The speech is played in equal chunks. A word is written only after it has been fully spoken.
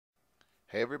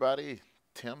Hey everybody,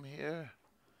 Tim here,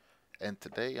 and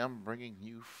today I'm bringing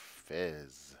you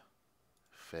Fez.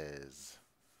 Fez.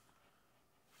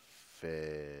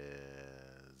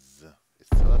 Fez. It's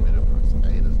telling me to press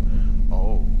A to...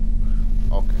 Oh,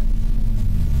 okay.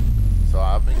 So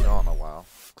I've been gone a while,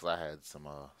 because I had some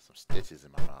stitches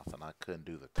in my mouth, and I couldn't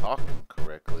do the talking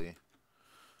correctly.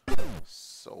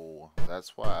 So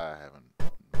that's why I haven't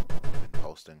been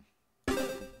posting.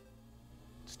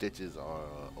 Stitches are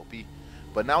OP.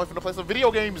 But now we're gonna play some video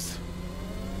games!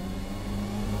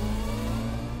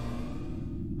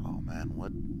 Oh man,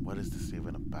 what is this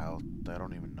even about? I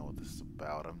don't even know what this is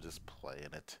about. I'm just playing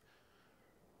it.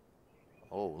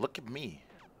 Oh, look at me.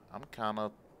 I'm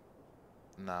kinda...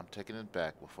 Nah, I'm taking it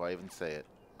back before I even say it.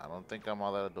 I don't think I'm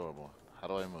all that adorable. How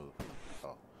do I move?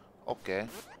 Oh, okay.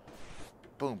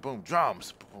 Boom, boom,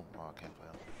 drums! Boom. Oh, I can't play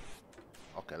them.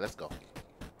 Okay, let's go.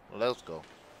 Let's go.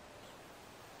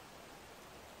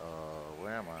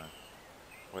 Where am I?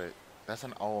 Wait, that's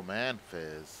an old man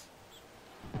Fizz.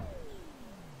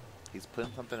 He's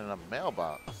putting something in a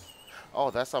mailbox. Oh,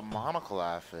 that's a monocle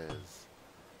eye Fizz.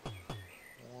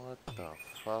 What the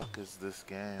fuck is this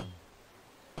game?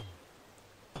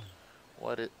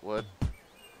 What?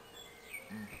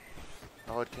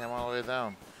 Oh, it came all the way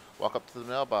down. Walk up to the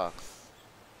mailbox.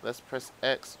 Let's press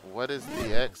X. What is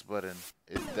the X button?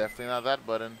 It's definitely not that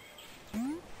button.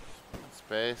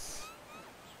 Space.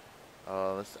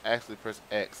 Let's actually press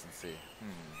X and see.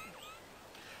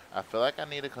 I feel like I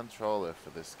need a controller for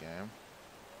this game.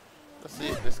 Let's see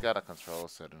if this got a control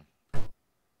setting.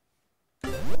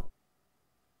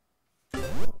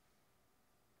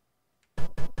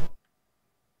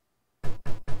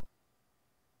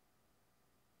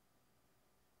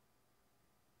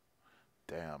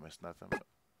 Damn, it's nothing but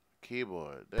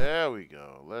keyboard. There we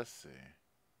go. Let's see.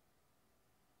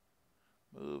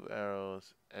 Move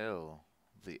arrows L.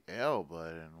 The L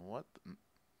button. What?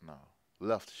 No.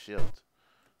 Left shift.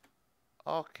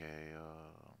 Okay.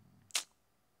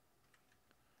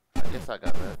 I guess I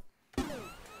got that.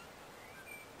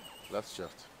 Left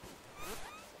shift.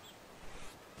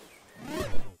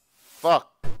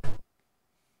 Fuck.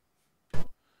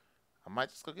 I might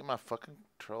just go get my fucking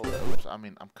controller. Oops. I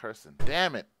mean, I'm cursing.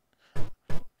 Damn it.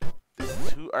 This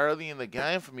is too early in the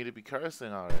game for me to be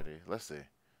cursing already. Let's see.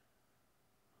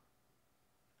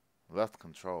 Left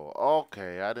control.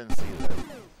 Okay, I didn't see that.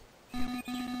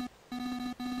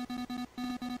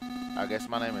 I guess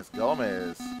my name is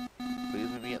Gomez. Please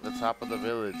meet me at the top of the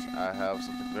village. I have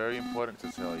something very important to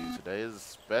tell you. Today is a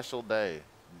special day.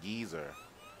 Geezer.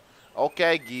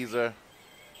 Okay, Geezer.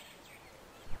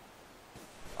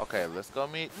 Okay, let's go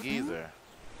meet Geezer.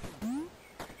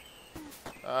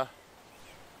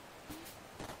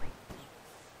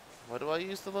 What do I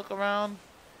use to look around?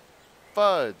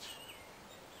 Fudge.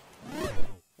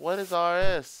 What is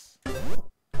RS?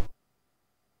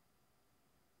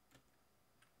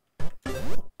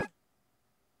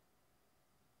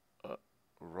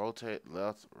 Rotate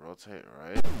left, rotate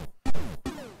right.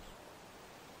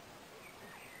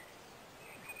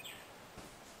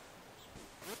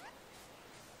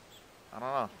 I don't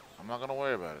know. I'm not gonna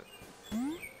worry about it.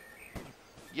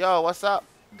 Yo, what's up?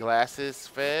 Glasses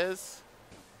Fez?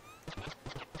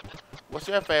 What's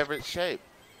your favorite shape?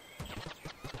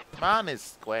 Mine is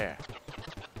square.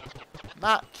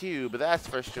 Not cube, that's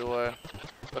for sure.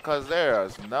 Because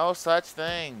there's no such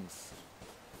things.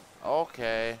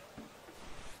 Okay.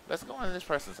 Let's go into this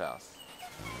person's house.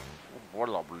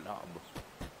 Woblub.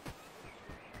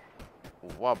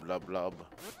 Woblub.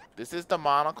 This is the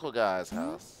monocle guy's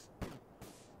house.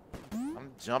 I'm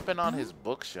jumping on his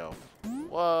bookshelf.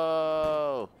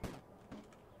 Whoa.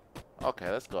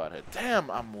 Okay, let's go out here. Damn,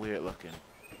 I'm weird looking.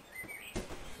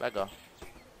 Let go.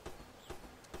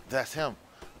 That's him.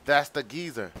 That's the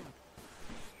geezer.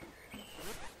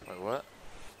 Wait, what?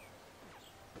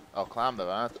 Oh, climb the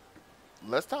vine.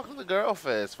 Let's talk to the girl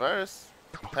first.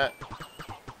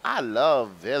 I love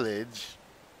Village.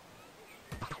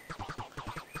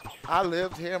 I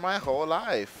lived here my whole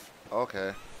life.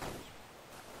 Okay.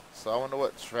 So I wonder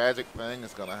what tragic thing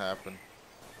is gonna happen.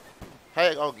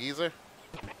 Hey, oh geezer.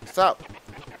 What's up?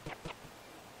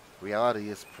 Reality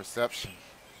is perception.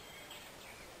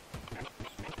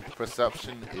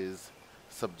 Perception is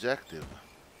subjective.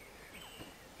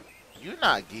 You're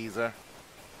not geezer.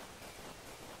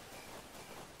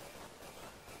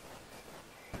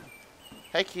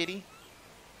 Hey kitty.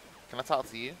 Can I talk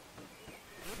to you?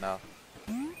 No.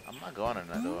 I'm not going in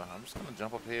that door. I'm just gonna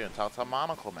jump up here and talk to a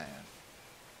monocle man.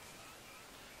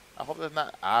 I hope there's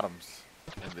not items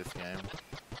in this game.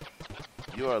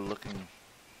 You are looking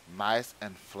nice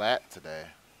and flat today.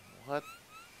 What?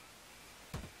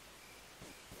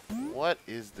 What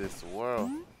is this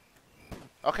world?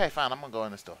 Okay, fine. I'm gonna go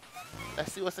in this door.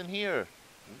 Let's see what's in here.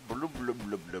 Blub blub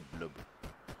blub blub blub.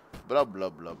 Blub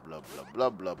blub blub blub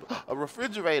blub blub blub. A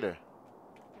refrigerator.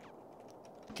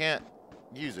 Can't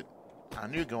use it. I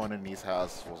knew going in these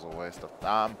houses was a waste of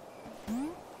time.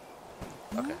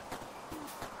 Okay.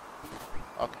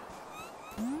 Okay.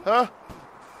 Huh?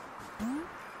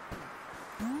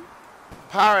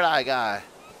 Pirate Eye guy.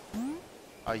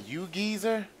 Are you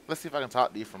geezer? Let's see if I can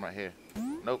talk to you from right here.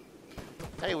 Nope.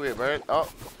 Hey, weird bird. Oh,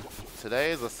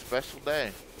 today is a special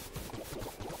day.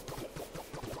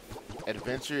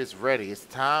 Adventure is ready. It's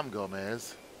time,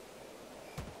 Gomez.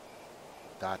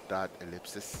 Dot dot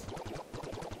ellipsis.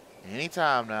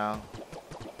 Anytime now.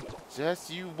 Just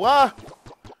you what?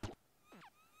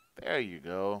 There you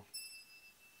go.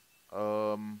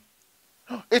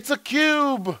 It's a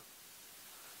cube.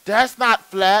 That's not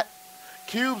flat.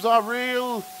 Cubes are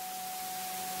real.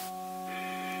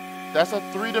 That's a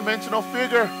three-dimensional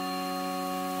figure.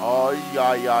 Oh,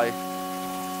 yeah.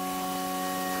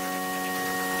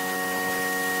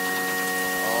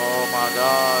 Oh my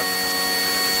God.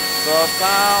 The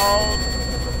sound.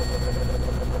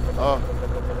 Oh.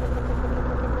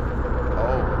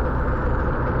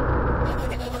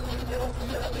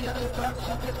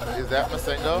 Is that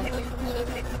Masengo?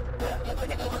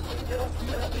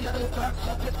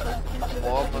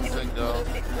 More Masengo.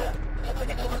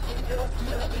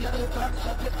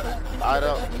 I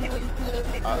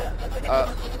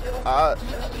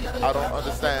don't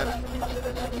understand.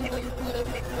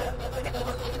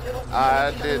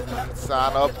 I didn't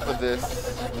sign up for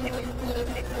this.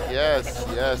 Yes,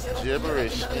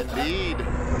 gibberish indeed.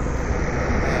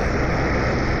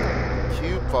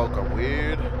 Cube folk are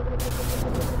weird.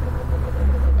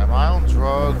 Am I on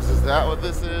drugs? Is that what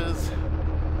this is?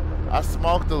 I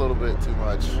smoked a little bit too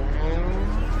much.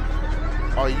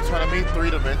 Oh, you trying to be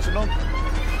three-dimensional?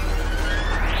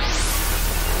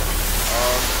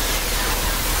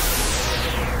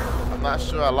 I'm not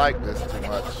sure I like this too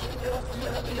much.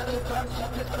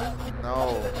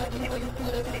 No.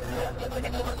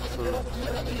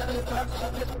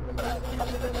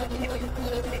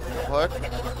 What?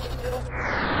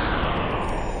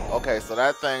 Okay, so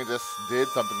that thing just did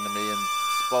something to me and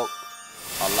spoke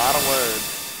a lot of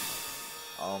words.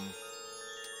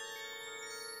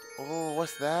 Oh,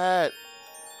 what's that?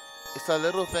 It's a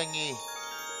little thingy.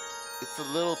 It's a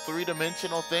little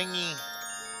three-dimensional thingy.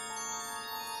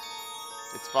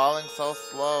 It's falling so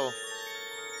slow.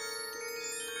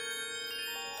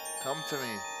 Come to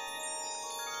me.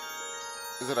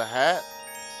 Is it a hat?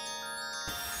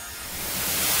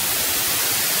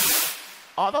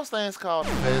 Are those things called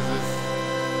fezzes?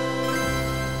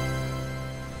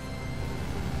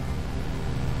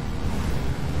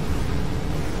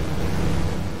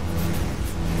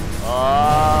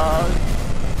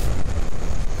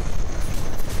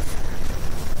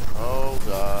 Oh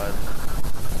God.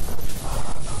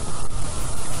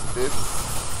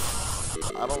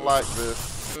 I don't like this.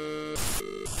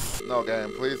 No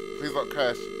game, please don't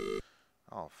crash.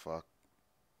 Oh fuck.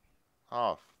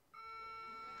 Oh.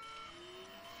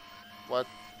 What?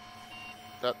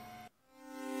 That.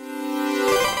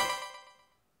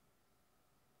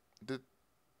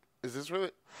 Is this really?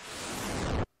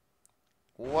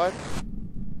 What?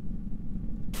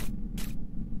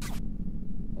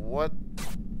 What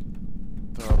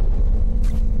the?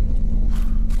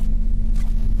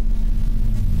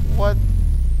 What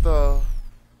the?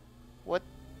 What?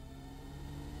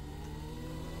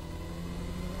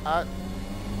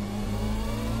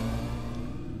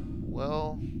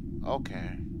 Well,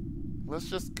 okay. Let's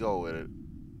just go with it.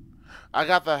 I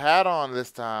got the hat on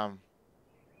this time.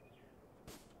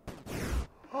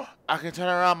 I can turn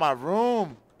around my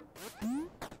room.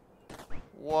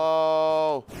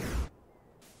 Whoa.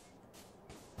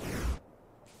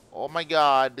 Oh my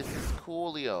God, this is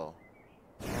coolio.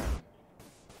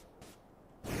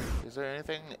 Is there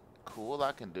anything cool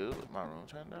I can do with my room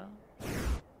turned down?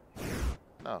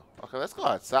 No. Okay, let's go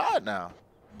outside now.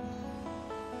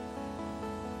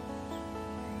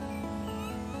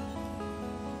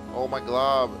 Oh my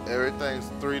God, everything's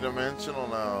three-dimensional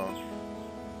now.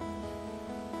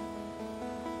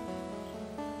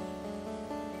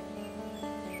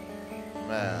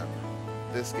 Man,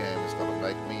 this game is gonna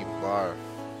make me barf.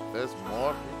 There's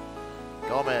more.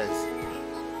 Gomez,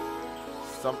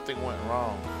 something went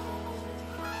wrong.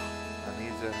 I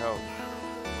need your help.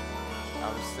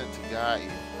 I was sent to guide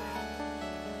you.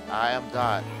 I am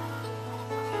Dot.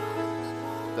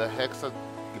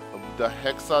 The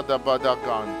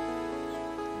hexadabadagon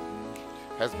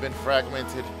has been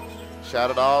fragmented,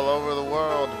 shattered all over the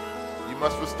world. You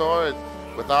must restore it.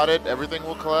 Without it, everything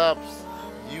will collapse.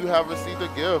 You have received a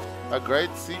gift. A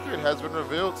great secret has been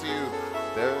revealed to you.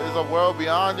 There is a world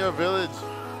beyond your village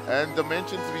and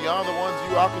dimensions beyond the ones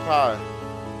you occupy.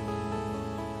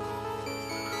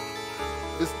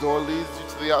 This door leads you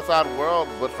to the outside world,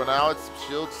 but for now its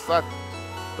shield's shut.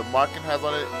 The marking has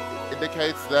on it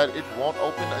indicates that it won't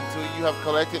open until you have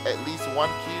collected at least one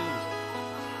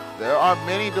cube. There are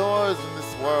many doors in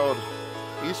this world,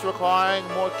 each requiring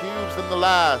more cubes than the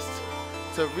last.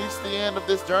 To reach the end of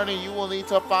this journey, you will need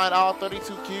to find all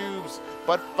 32 cubes.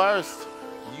 But first,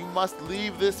 you must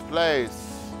leave this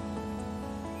place.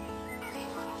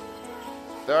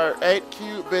 There are 8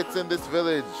 cube bits in this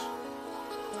village,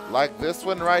 like this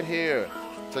one right here.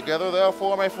 Together they'll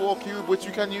form a full cube which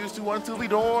you can use to enter the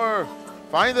door.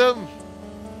 Find them.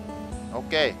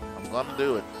 Okay, I'm gonna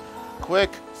do it. Quick,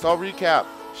 so recap.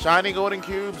 Shiny golden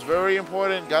cubes, very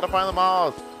important. Gotta find them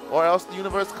all, or else the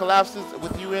universe collapses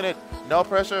with you in it. No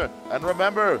pressure. And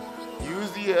remember,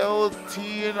 use the LT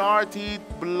and RT,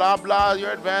 blah blah,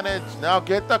 your advantage. Now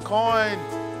get the coins.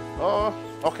 Oh,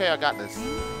 okay, I got this.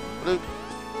 Bloop.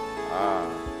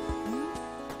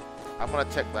 I'm gonna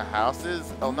check the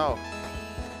houses. Oh no.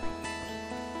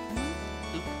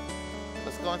 Oop.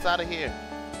 Let's go inside of here.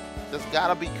 There's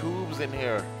gotta be cubes in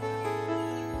here.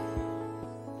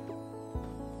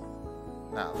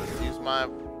 Now let's use my.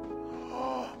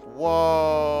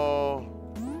 Whoa.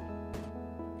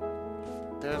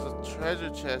 There's a treasure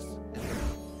chest.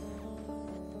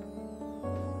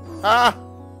 Ah!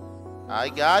 I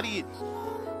got it.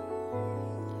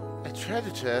 A treasure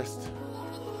chest.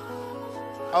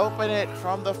 Open it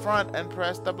from the front and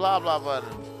press the blah blah button.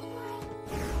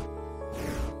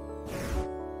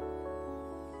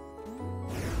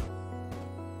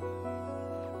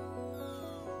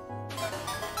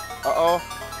 Uh-oh.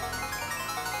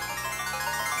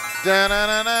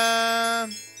 Da-na-na-na.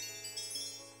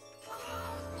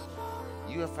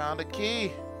 You have found a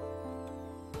key.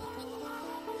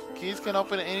 Keys can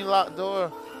open any locked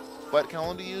door, but can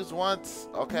only be used once.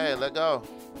 Okay, let go.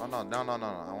 Oh no, no, no,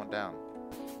 no, no. I went down.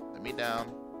 Let me down.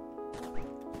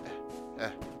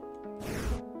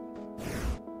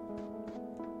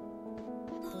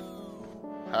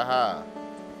 Haha.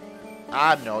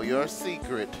 I know your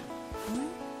secret.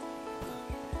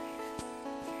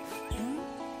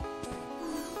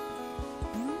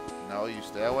 No, you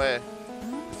stay away.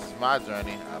 This is my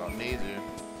journey. I don't need you.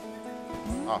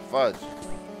 Oh, fudge.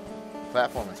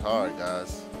 Platform is hard,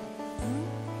 guys.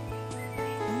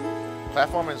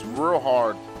 Platform is real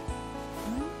hard.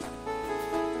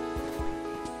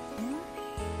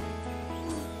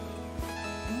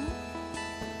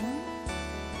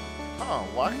 Huh,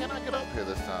 why can't I get up here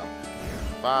this time?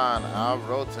 Fine, I'll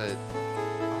rotate.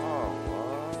 Oh,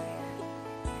 what?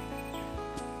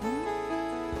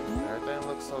 Everything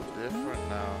looks so different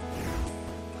now.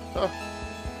 Oh.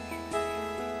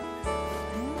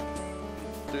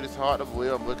 Dude, it's hard to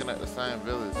believe I'm looking at the same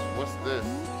village. What's this?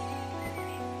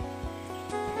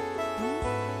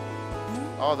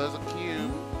 Oh, there's a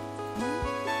cube.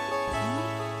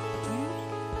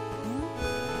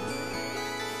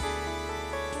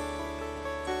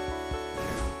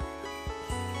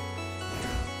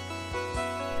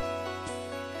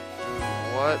 Dude,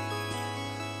 what?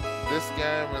 This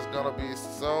game is gonna be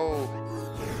so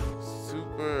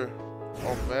super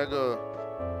omega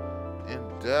in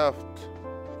depth.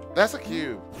 That's a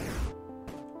cube.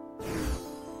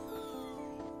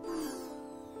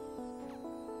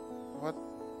 What?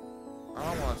 I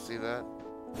don't want to see that.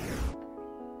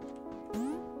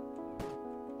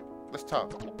 Let's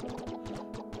talk.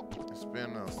 It's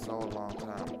been so long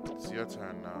time. It's your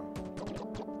turn now.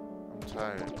 I'm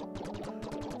tired.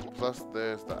 Plus,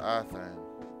 there's the eye thing.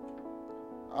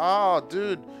 Oh,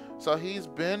 dude. So he's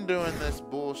been doing this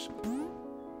bullshit.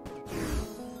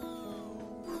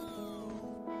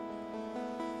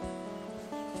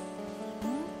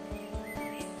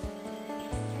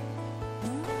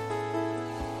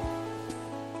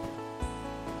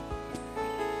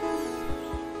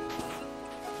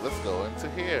 Let's go into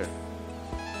here.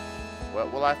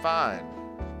 What will I find?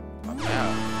 A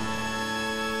map.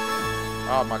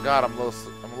 Oh my god, I'm a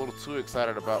little too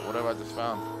excited about whatever I just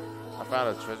found. I found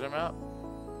a treasure map.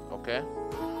 Okay.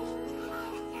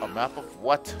 A map of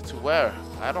what to where?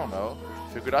 I don't know.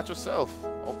 Figure it out yourself.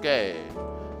 Okay.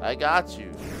 I got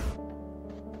you.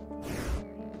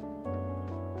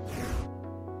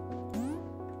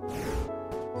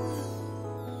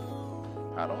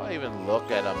 How do I even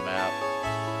look at a map?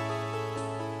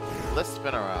 Let's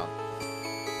spin around.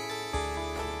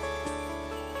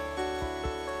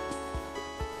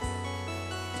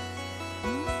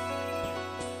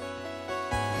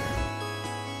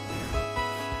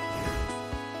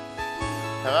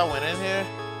 Have I went in here?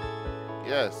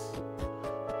 Yes.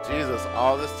 Jesus,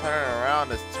 all this turning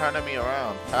around is turning me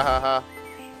around. Ha ha ha.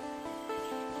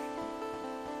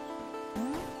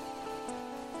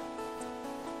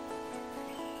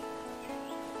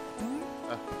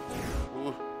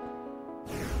 Ooh.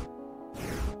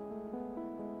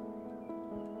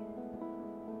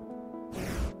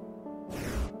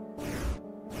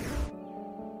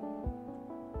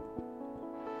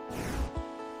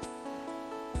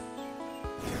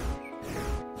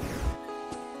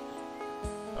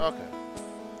 Okay.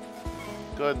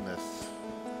 Goodness.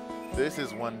 This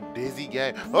is one dizzy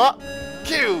game. Oh!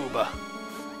 Cube!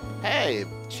 Hey,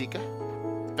 Chica.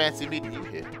 Fancy meeting you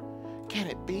here. Can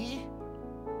it be?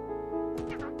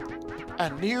 A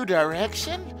new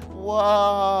direction?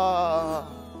 Whoa!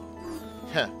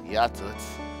 Yeah,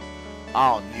 toots.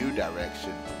 All new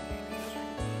direction.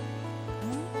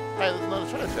 Hey, there's another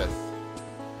treasure chest.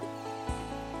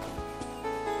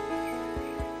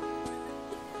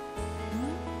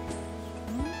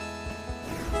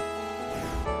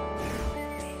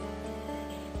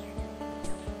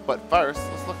 But first,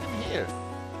 let's look in here.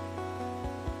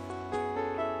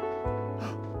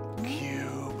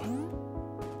 Cube.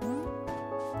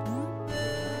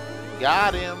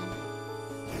 Got him.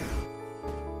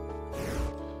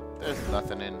 There's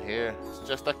nothing in here. It's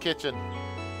just a kitchen.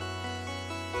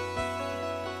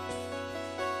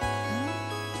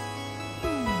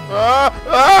 Ah!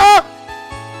 Ah!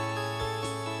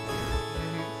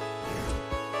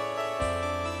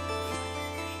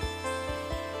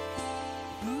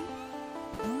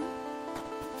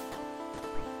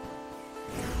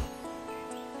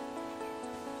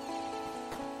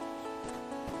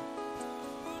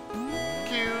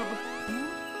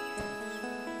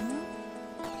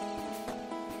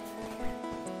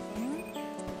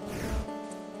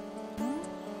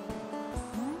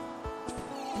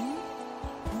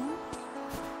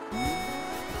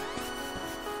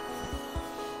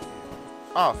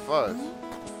 Oh, fudge.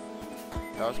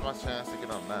 That was my chance to get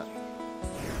on that.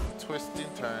 Twisting,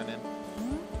 turning.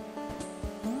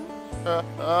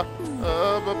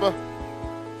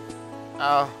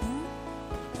 Ow.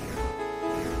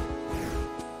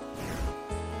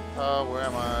 Oh, where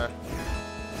am I?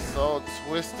 So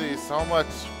twisty, so much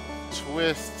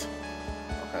twist.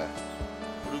 Okay.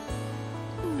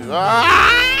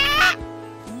 Ah!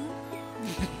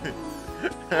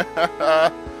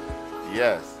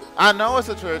 Yes. I know it's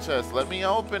a treasure chest. Let me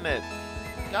open it.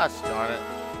 Gosh darn it.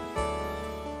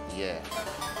 Yeah.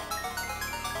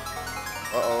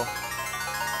 Uh-oh.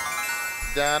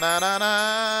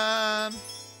 Da-na-na-na.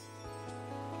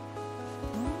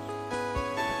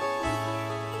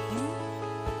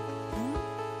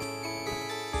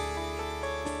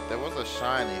 There was a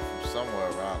shiny from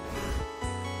somewhere around here.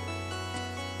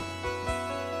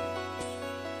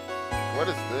 What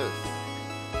is this?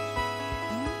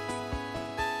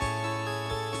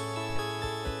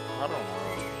 I don't know.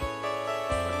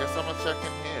 I guess I'm gonna check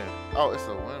in here. Oh, it's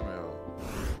a windmill.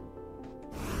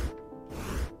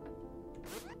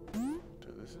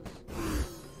 Dude, this is...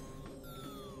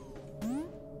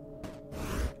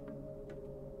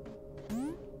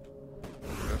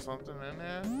 Is there something in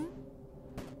there?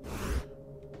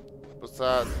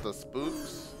 Besides the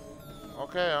spooks?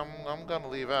 Okay, I'm gonna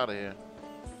leave out of here.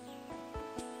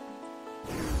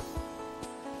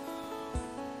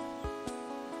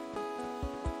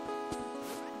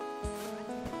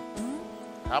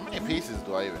 How many pieces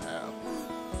do I even have?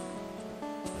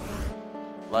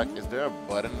 Like, is there a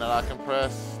button that I can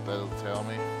press that'll tell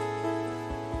me?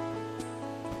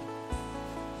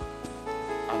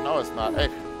 I know it's not. Hey,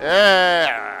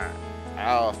 yeah!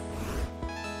 Ow.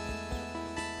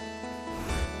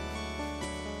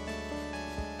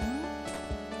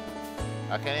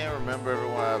 I can't even remember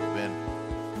everywhere I've been.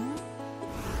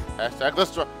 Hashtag,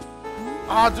 let's try.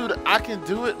 Oh, dude, I can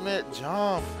do it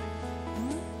mid-jump.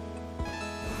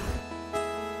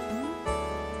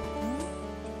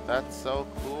 That's so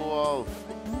cool.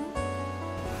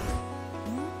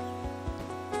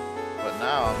 But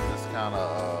now I'm just kind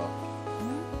of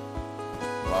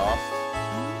lost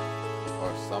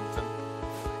or something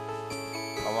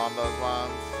along those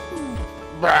lines.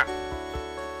 Bah!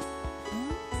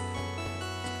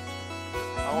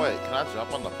 Oh wait, can I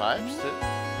jump on the pipes too?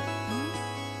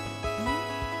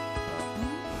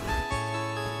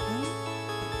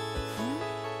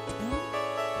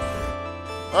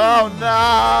 Oh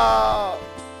no!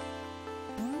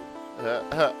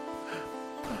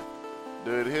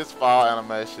 Dude, his fall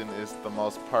animation is the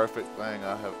most perfect thing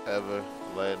I have ever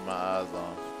laid my eyes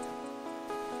on.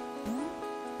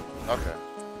 Okay.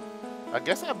 I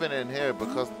guess I've been in here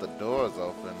because the door's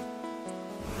open.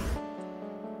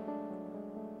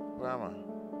 am I?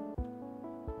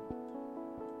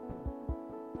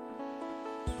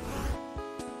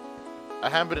 I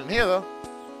haven't been in here though,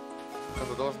 because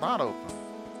the door's not open.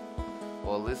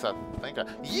 Well, at least I think I.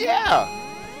 Yeah!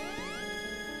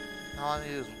 All I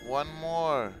need is one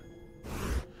more.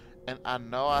 And I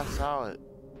know I saw it.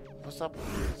 What's up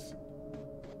with this?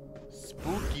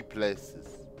 Spooky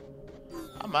places.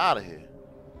 I'm out of here.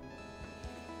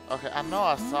 Okay, I know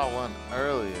I saw one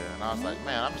earlier, and I was like,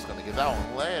 man, I'm just gonna get that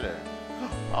one later.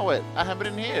 Oh wait, I haven't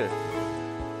been in here.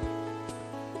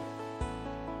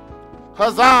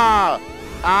 Huzzah!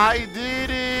 I did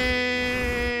it!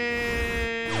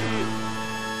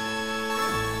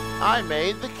 I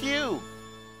made the cube.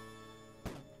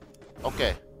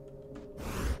 Okay.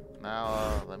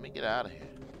 Now, let me get out of here.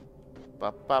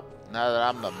 Bop, bop. Now that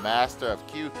I'm the master of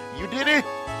cube, you did it!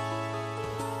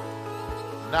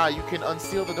 Now you can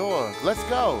unseal the door. Let's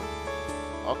go.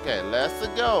 Okay, let's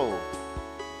go.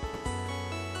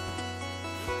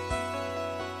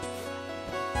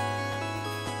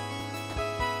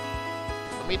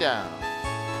 Let me down.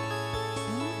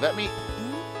 Let me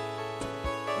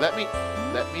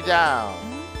down.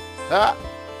 Ah.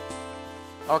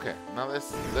 Okay, now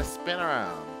let's spin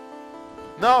around.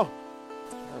 No!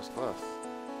 That was close.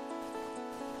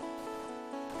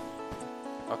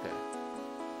 Okay.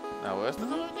 Now where's the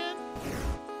door again?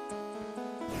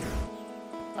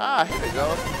 Ah, here it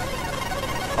goes.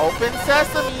 Open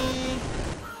sesame!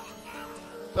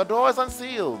 The door is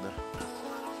unsealed.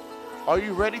 Are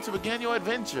you ready to begin your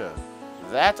adventure?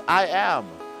 That I am.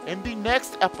 In the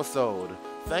next episode.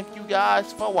 Thank you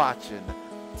guys for watching.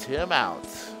 Tim out.